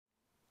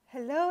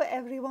Hello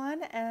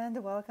everyone,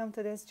 and welcome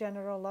to this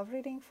general love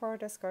reading for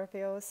the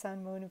Scorpio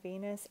Sun, Moon,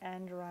 Venus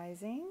and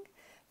Rising.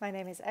 My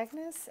name is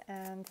Agnes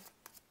and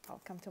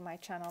welcome to my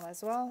channel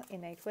as well,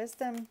 Innate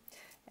Wisdom.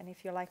 And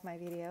if you like my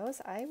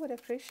videos, I would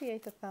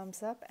appreciate a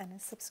thumbs up and a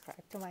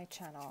subscribe to my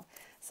channel.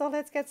 So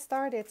let's get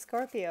started,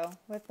 Scorpio,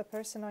 with the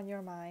person on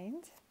your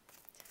mind,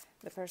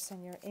 the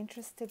person you're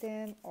interested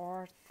in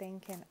or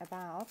thinking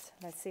about.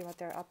 Let's see what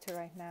they're up to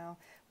right now.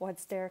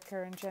 What's their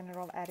current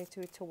general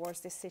attitude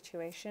towards this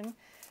situation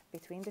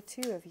between the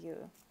two of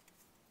you?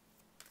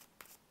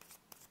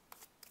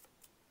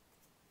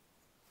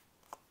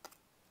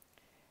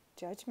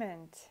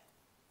 Judgment.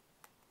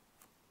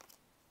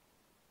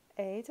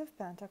 Eight of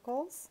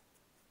Pentacles.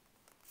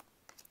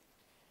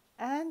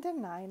 And the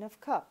Nine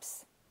of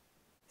Cups.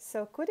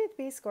 So could it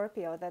be,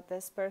 Scorpio, that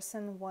this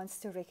person wants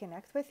to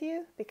reconnect with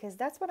you? Because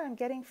that's what I'm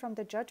getting from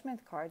the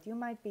Judgment card. You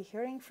might be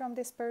hearing from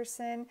this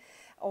person,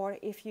 or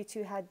if you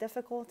two had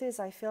difficulties,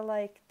 I feel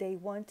like they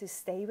want to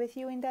stay with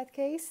you in that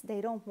case.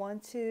 They don't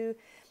want to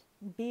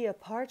be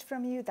apart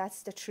from you.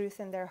 That's the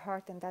truth in their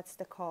heart, and that's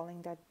the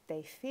calling that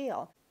they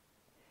feel.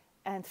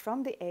 And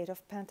from the Eight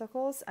of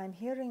Pentacles, I'm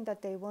hearing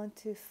that they want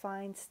to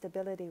find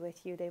stability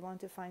with you. They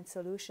want to find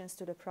solutions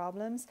to the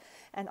problems.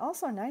 And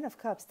also Nine of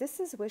Cups,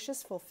 this is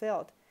wishes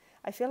fulfilled.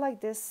 I feel like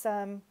this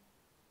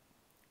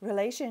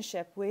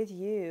relationship with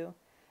you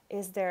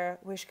is their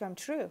wish come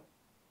true.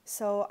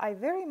 So I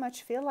very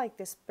much feel like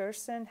this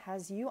person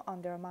has you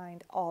on their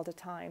mind all the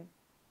time.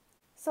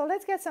 So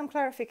let's get some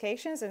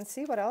clarifications and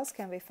see what else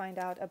can we find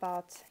out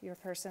about your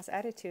person's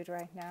attitude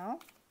right now.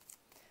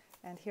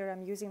 And here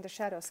I'm using the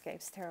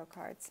Shadowscapes tarot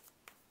cards.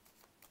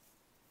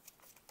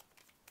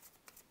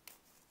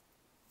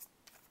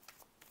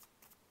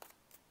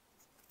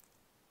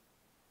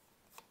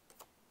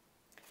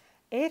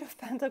 Eight of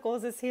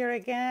Pentacles is here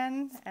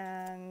again,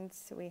 and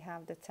we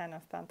have the Ten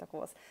of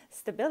Pentacles.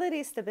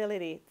 Stability,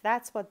 stability,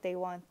 that's what they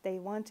want. They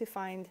want to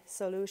find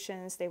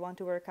solutions. They want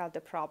to work out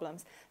the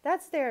problems.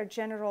 That's their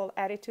general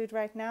attitude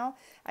right now.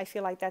 I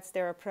feel like that's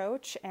their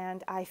approach.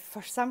 And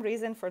for some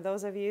reason, for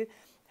those of you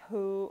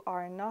who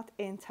are not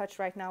in touch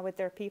right now with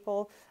their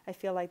people, I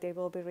feel like they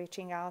will be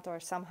reaching out, or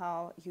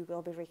somehow you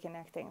will be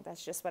reconnecting.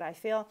 That's just what I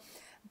feel.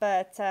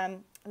 But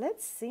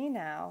let's see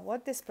now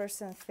what this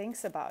person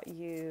thinks about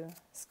you,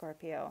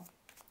 Scorpio.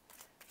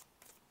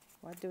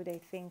 What do they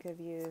think of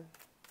you?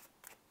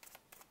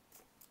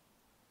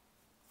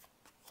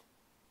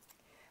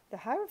 The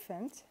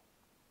Hierophant,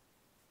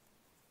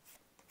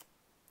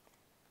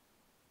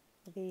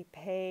 the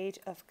Page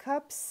of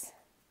Cups,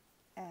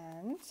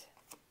 and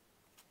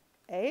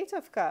Eight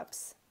of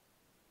Cups.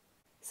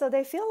 So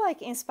they feel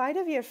like in spite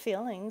of your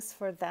feelings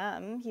for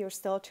them, you're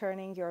still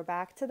turning your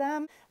back to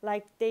them.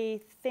 Like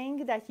they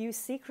think that you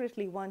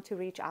secretly want to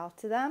reach out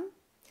to them.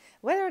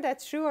 Whether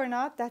that's true or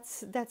not,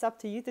 that's up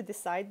to you to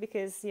decide,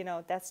 because, you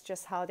know, that's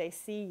just how they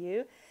see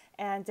you.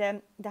 And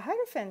the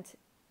Hierophant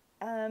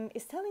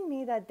is telling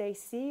me that they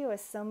see you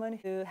as someone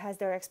who has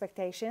their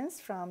expectations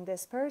from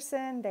this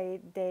person.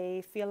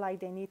 They feel like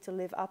they need to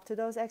live up to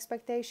those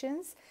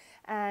expectations.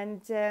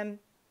 And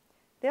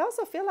they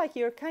also feel like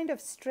you're kind of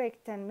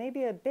strict and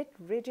maybe a bit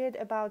rigid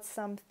about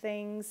some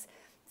things.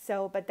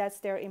 So, but that's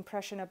their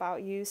impression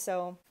about you.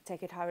 So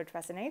take it how it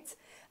resonates.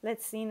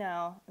 Let's see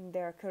now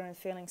their current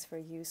feelings for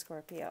you,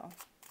 Scorpio.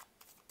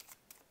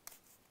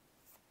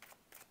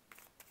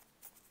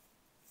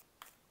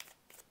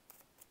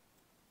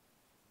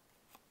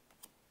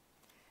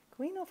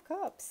 Queen of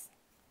Cups.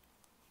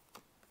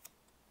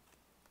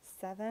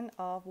 Seven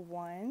of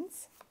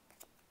Wands.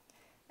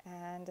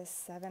 And the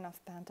Seven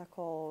of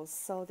Pentacles.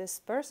 So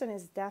this person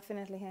is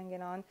definitely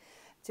hanging on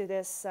to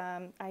this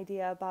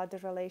idea about the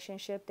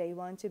relationship. They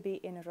want to be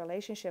in a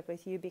relationship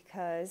with you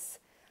because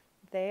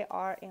they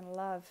are in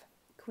love.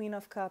 Queen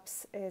of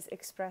Cups is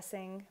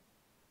expressing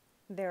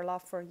their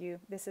love for you.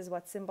 This is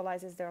what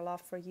symbolizes their love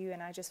for you,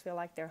 and I just feel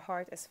like their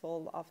heart is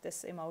full of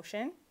this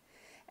emotion.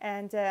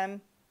 And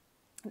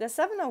the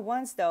Seven of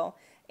Wands, though,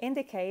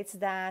 indicates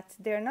that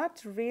they're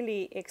not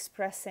really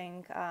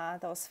expressing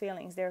those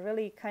feelings. They're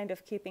really kind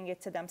of keeping it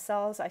to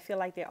themselves. I feel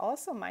like they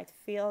also might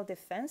feel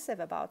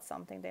defensive about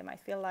something. They might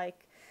feel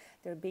like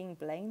they're being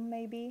blamed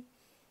maybe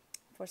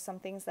for some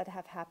things that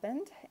have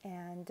happened.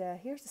 And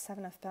here's the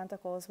Seven of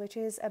Pentacles, which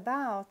is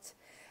about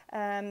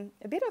a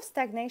bit of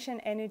stagnation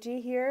energy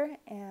here.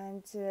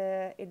 And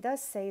it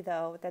does say,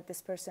 though, that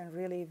this person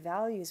really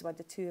values what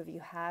the two of you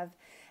have,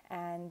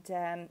 and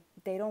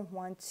they don't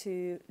want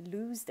to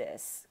lose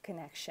this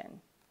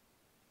connection.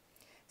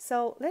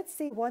 So let's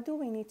see, what do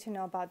we need to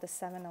know about the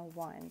Seven of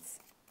Wands?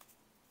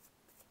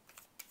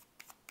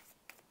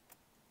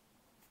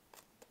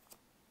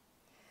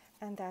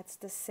 And that's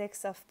the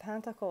Six of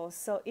Pentacles.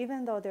 So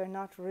even though they're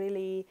not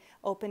really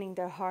opening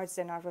their hearts,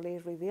 they're not really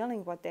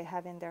revealing what they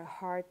have in their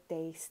heart,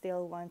 they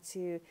still want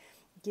to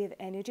give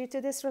energy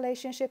to this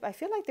relationship. I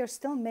feel like they're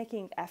still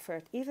making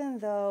effort, even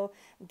though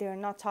they're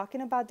not talking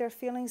about their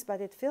feelings,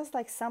 but it feels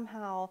like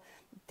somehow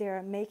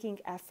they're making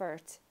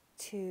effort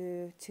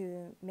to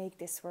make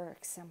this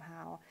work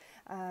somehow.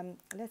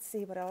 Let's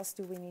see, what else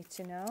do we need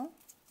to know?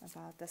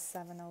 about the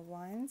Seven of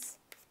Wands.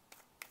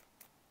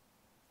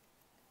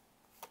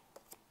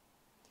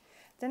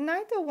 The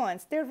Knight of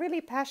Wands, they're really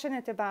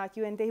passionate about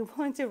you and they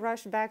want to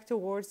rush back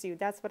towards you.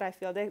 That's what I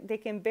feel. They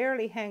can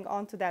barely hang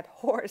on to that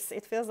horse.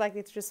 It feels like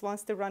it just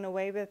wants to run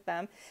away with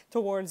them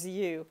towards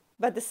you.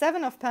 But the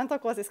Seven of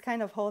Pentacles is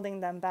kind of holding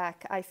them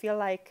back. I feel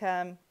like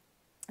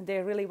they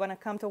really want to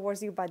come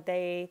towards you, but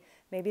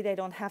maybe they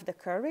don't have the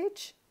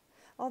courage.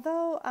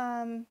 Although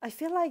I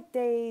feel like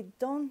they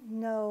don't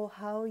know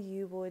how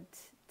you would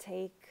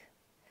take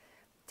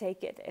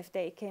it if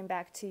they came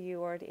back to you,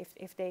 or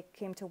if they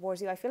came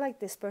towards you. I feel like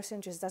this person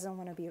just doesn't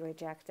want to be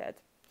rejected.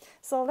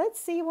 So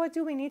let's see, what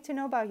do we need to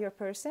know about your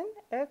person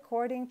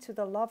according to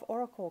the Love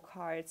Oracle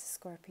cards,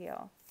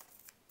 Scorpio.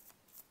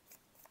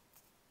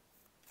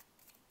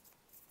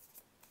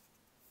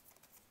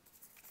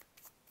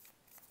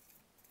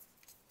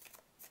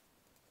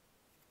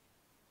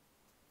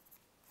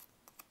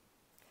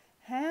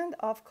 Hand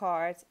of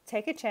cards,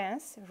 take a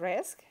chance,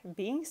 risk,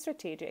 being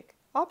strategic,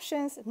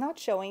 options, not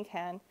showing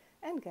hand,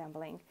 and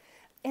gambling.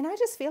 And I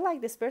just feel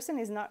like this person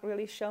is not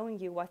really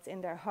showing you what's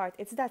in their heart.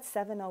 It's that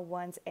Seven of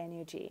Wands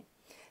energy.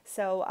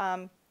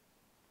 So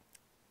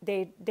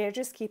they're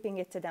just keeping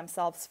it to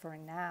themselves for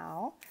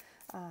now.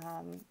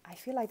 I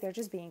feel like they're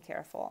just being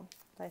careful.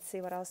 Let's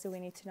see, what else do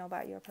we need to know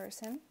about your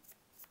person?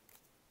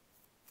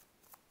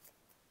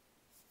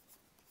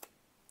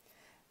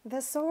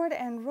 The Sword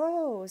and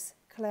Rose,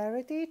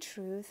 clarity,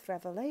 truth,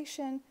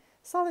 revelation,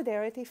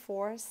 solidarity,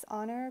 force,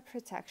 honor,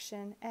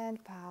 protection,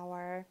 and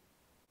power.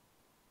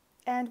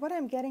 And what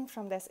I'm getting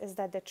from this is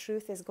that the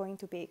truth is going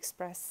to be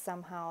expressed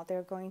somehow.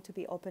 They're going to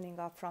be opening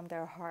up from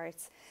their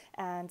hearts.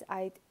 And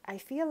I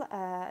feel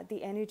the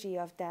energy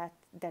of that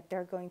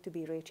they're going to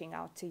be reaching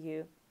out to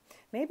you.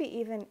 Maybe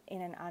even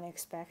in an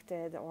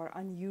unexpected or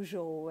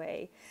unusual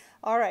way.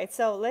 All right,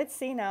 so let's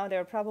see now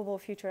their probable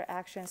future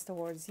actions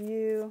towards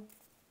you.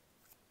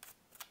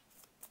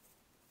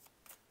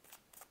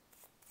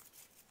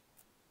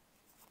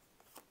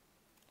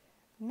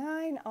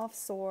 Nine of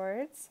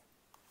Swords.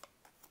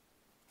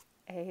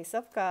 Ace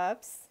of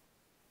Cups,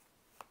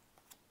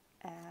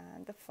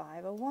 and the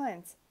Five of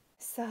Wands.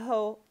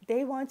 So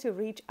they want to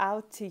reach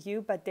out to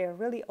you, but they're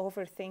really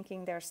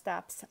overthinking their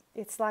steps.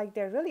 It's like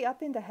they're really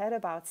up in the head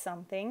about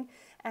something,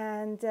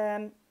 and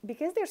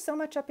because they're so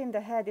much up in the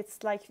head,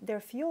 it's like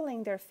they're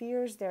fueling their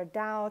fears, their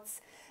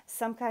doubts,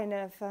 some kind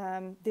of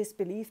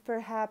disbelief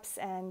perhaps,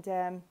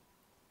 and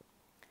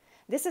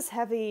this is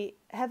heavy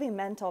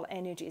mental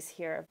energies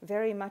here,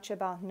 very much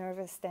about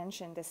nervous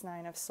tension, this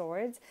Nine of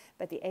Swords.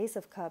 But the Ace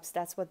of Cups,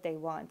 that's what they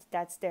want.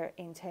 That's their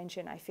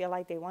intention. I feel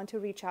like they want to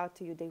reach out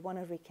to you. They want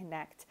to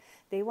reconnect.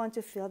 They want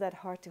to feel that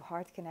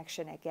heart-to-heart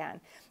connection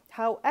again.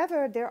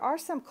 However, there are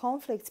some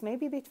conflicts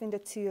maybe between the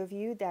two of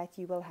you that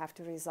you will have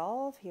to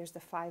resolve. Here's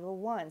the Five of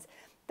Wands.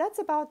 That's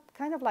about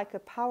kind of like a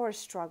power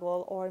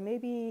struggle, or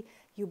maybe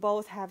you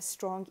both have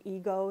strong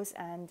egos,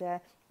 and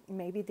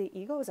maybe the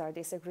egos are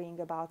disagreeing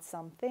about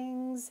some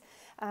things.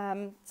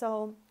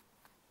 So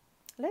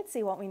let's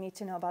see what we need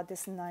to know about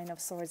this Nine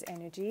of Swords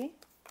energy,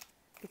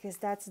 because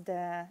that's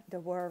the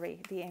worry,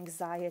 the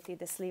anxiety,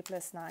 the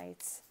sleepless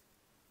nights.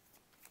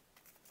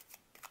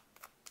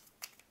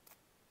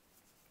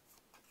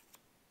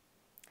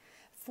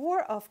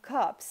 Four of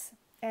Cups.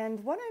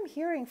 And what I'm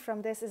hearing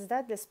from this is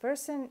that this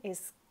person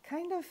is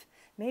kind of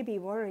maybe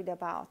worried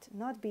about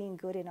not being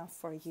good enough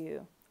for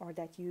you, or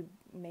that you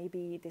may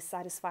be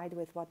dissatisfied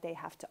with what they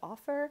have to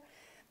offer.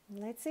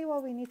 Let's see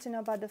what we need to know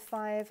about the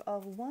Five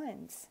of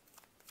Wands.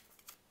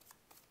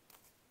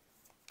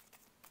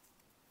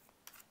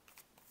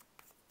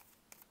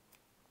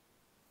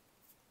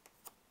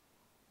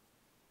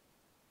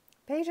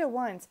 Page of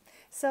Wands.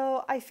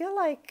 So I feel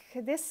like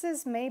this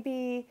is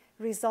maybe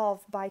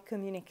resolved by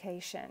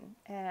communication,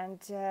 and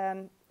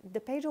the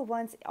Page of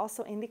Wands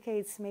also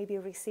indicates maybe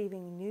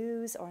receiving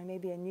news, or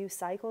maybe a new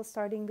cycle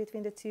starting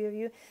between the two of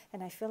you.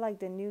 And I feel like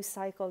the new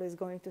cycle is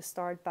going to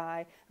start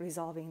by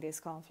resolving these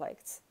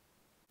conflicts.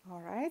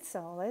 All right,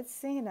 so let's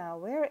see now.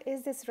 Where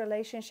is this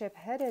relationship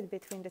headed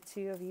between the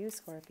two of you,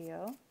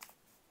 Scorpio?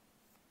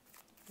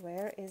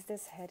 Where is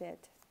this headed?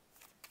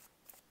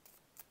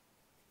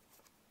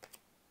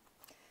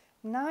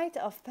 Knight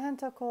of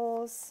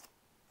Pentacles,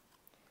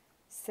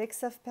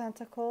 Six of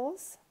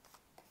Pentacles,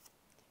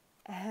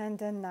 and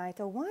the Knight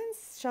of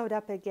Wands showed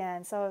up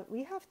again. So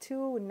we have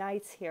two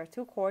knights here,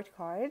 two court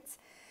cards.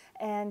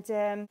 And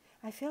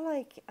I feel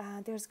like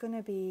there's going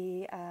to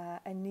be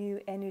a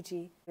new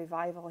energy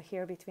revival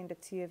here between the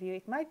two of you.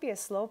 It might be a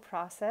slow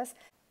process.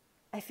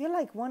 I feel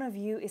like one of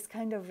you is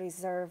kind of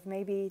reserved,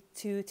 maybe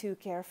too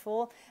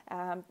careful,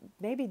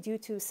 maybe due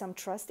to some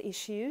trust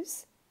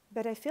issues.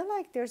 But I feel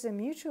like there's a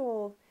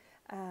mutual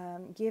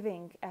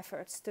giving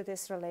efforts to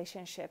this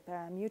relationship,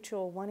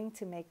 mutual wanting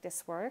to make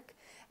this work.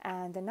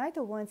 And the Knight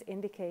of Wands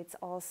indicates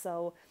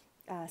also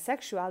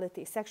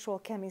sexuality, sexual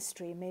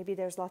chemistry. Maybe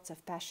there's lots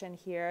of passion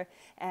here.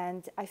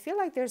 And I feel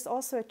like there's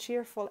also a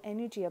cheerful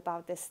energy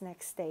about this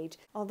next stage.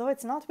 Although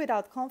it's not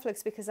without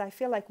conflicts, because I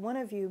feel like one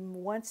of you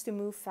wants to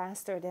move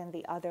faster than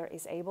the other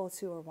is able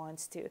to or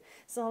wants to.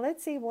 So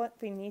let's see what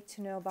we need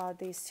to know about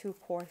these two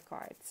court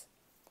cards.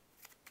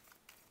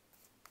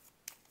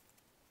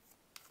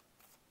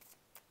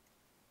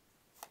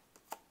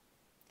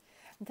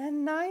 The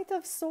Knight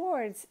of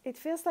Swords. It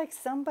feels like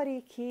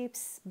somebody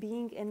keeps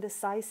being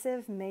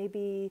indecisive,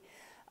 maybe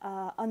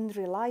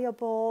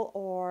unreliable,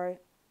 or,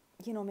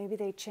 you know, maybe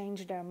they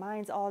change their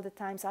minds all the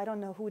time. So I don't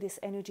know who this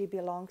energy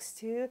belongs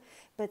to,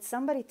 but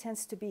somebody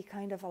tends to be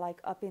kind of like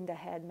up in the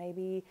head.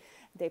 Maybe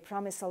they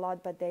promise a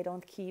lot, but they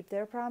don't keep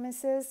their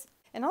promises.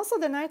 And also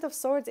the Knight of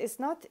Swords is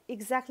not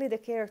exactly the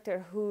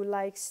character who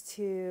likes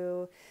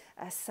to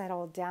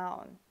settle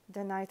down.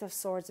 The Knight of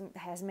Swords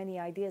has many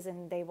ideas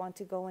and they want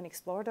to go and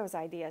explore those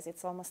ideas.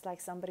 It's almost like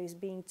somebody's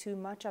being too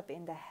much up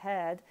in the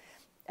head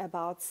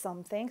about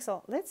something.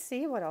 So let's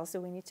see, what else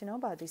do we need to know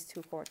about these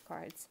two court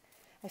cards.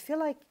 I feel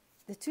like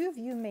the two of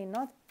you may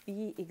not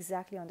be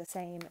exactly on the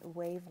same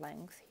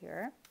wavelength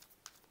here.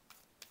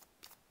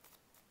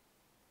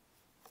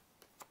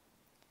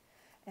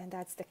 And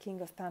that's the King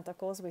of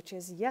Pentacles, which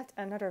is yet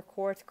another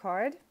court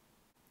card.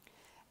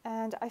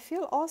 And I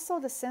feel also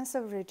the sense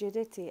of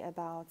rigidity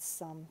about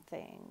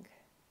something.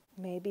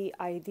 Maybe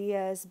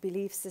ideas,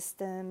 belief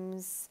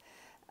systems,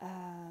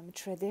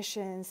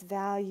 traditions,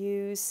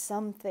 values,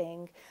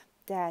 something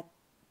that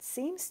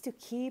seems to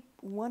keep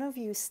one of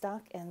you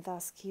stuck and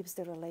thus keeps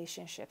the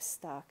relationship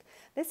stuck.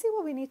 Let's see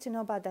what we need to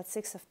know about that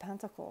Six of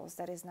Pentacles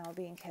that is now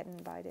being hidden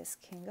by this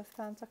King of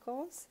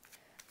Pentacles.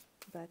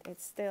 But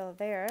it's still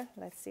there.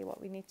 Let's see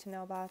what we need to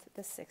know about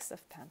the Six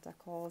of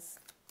Pentacles.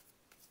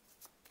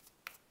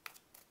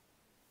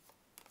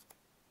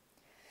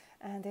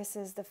 And this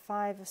is the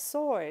Five of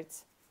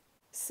Swords.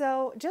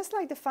 So just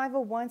like the Five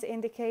of Wands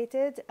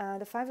indicated,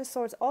 the Five of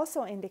Swords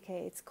also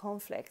indicates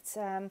conflicts.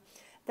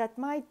 That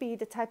might be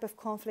the type of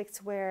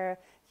conflicts where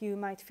you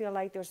might feel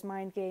like there's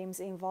mind games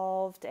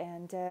involved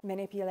and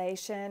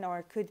manipulation, or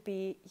it could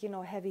be, you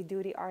know,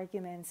 heavy-duty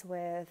arguments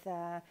with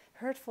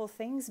hurtful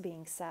things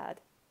being said.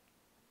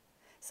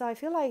 So I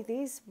feel like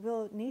these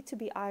will need to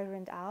be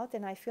ironed out,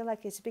 and I feel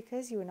like it's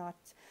because you're not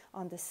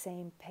on the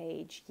same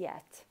page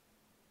yet.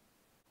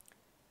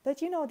 But,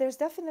 you know, there's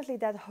definitely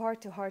that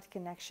heart-to-heart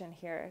connection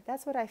here.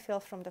 That's what I feel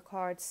from the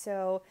cards.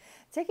 So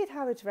take it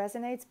how it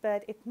resonates,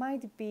 but it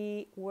might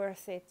be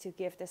worth it to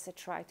give this a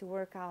try, to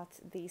work out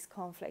these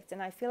conflicts.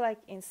 And I feel like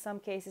in some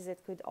cases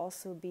it could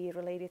also be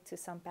related to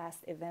some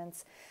past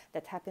events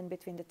that happened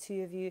between the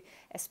two of you,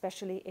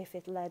 especially if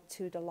it led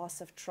to the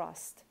loss of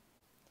trust.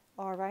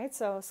 All right,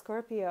 so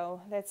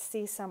Scorpio, let's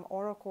see some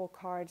oracle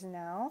cards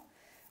now.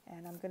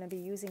 And I'm going to be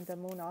using the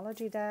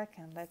Moonology deck,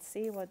 and let's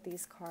see what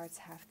these cards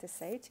have to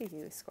say to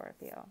you,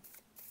 Scorpio.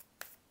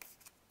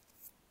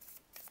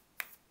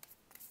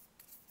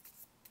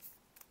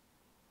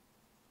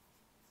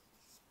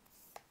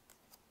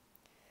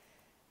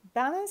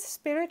 Balance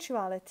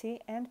spirituality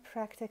and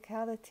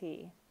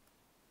practicality.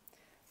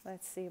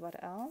 Let's see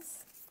what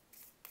else.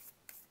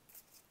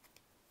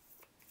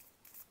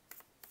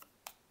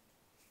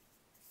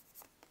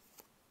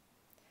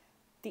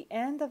 The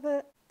end of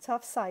a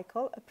tough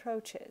cycle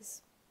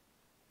approaches.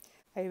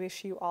 I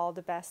wish you all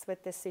the best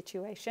with this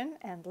situation,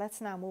 and let's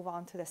now move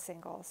on to the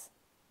singles.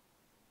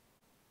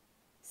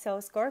 So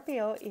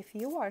Scorpio, if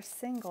you are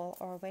single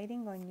or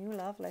waiting on new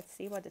love, let's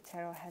see what the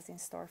tarot has in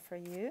store for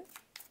you.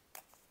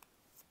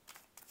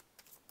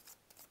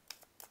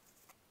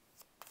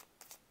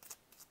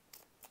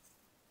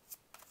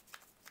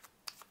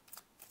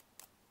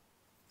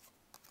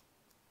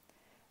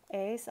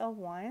 Ace of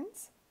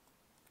Wands,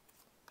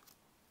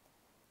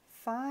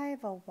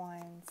 Five of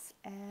Wands,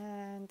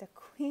 and the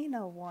Queen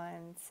of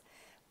Wands.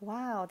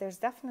 Wow, there's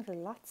definitely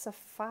lots of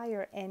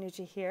fire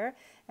energy here,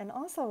 and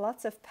also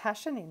lots of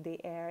passion in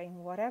the air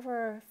in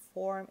whatever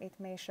form it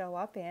may show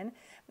up in.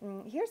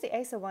 Here's the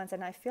Ace of Wands,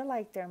 and I feel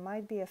like there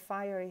might be a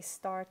fiery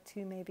start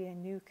to maybe a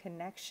new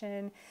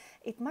connection.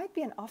 It might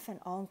be an off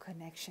and on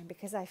connection,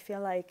 because I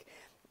feel like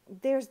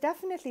there's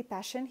definitely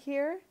passion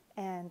here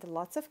and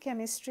lots of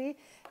chemistry,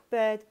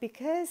 but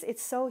because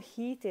it's so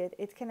heated,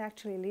 it can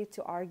actually lead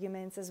to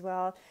arguments as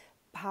well,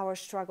 power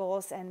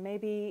struggles, and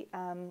maybe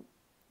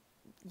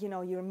you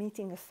know, you're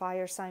meeting a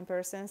fire sign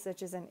person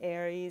such as an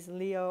Aries,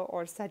 Leo,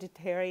 or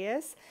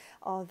Sagittarius,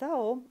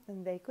 although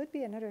they could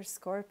be another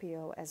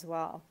Scorpio as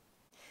well.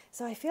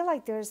 So I feel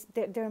like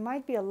there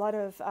might be a lot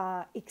of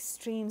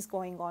extremes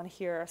going on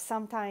here,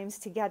 sometimes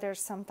together,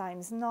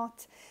 sometimes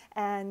not.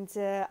 And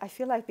I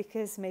feel like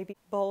because maybe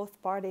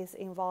both parties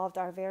involved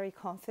are very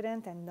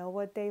confident and know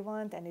what they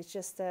want, and it's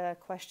just a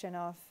question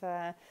of,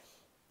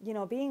 you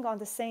know, being on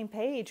the same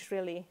page,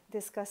 really,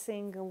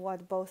 discussing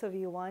what both of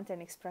you want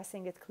and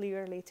expressing it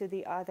clearly to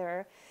the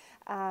other.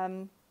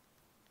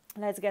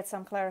 Let's get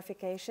some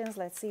clarifications.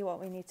 Let's see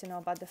what we need to know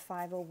about the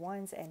Five of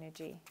Wands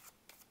energy.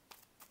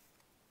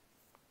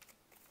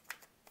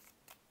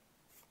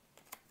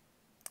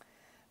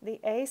 The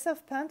Ace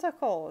of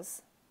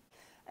Pentacles.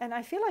 And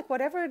I feel like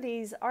whatever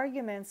these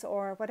arguments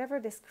or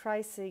whatever these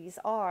crises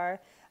are,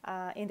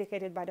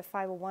 indicated by the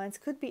Five of Wands,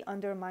 could be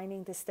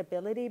undermining the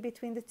stability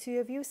between the two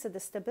of you. So the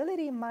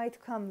stability might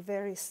come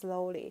very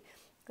slowly.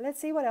 Let's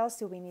see, what else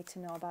do we need to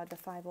know about the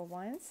Five of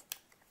Wands?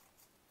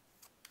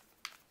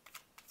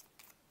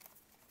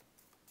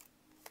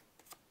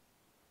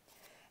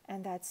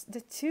 And that's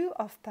the Two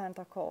of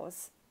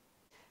Pentacles.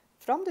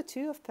 From the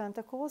Two of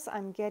Pentacles,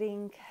 I'm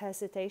getting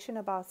hesitation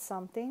about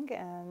something,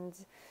 and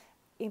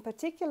in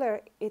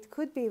particular, it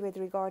could be with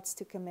regards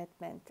to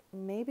commitment.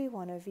 Maybe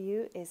one of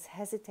you is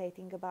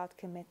hesitating about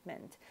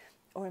commitment,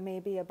 or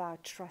maybe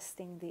about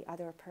trusting the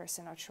other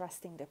person or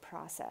trusting the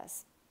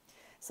process.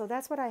 So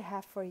that's what I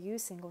have for you,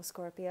 single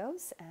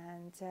Scorpios,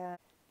 and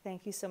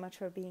thank you so much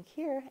for being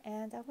here,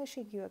 and I'm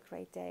wishing you a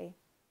great day.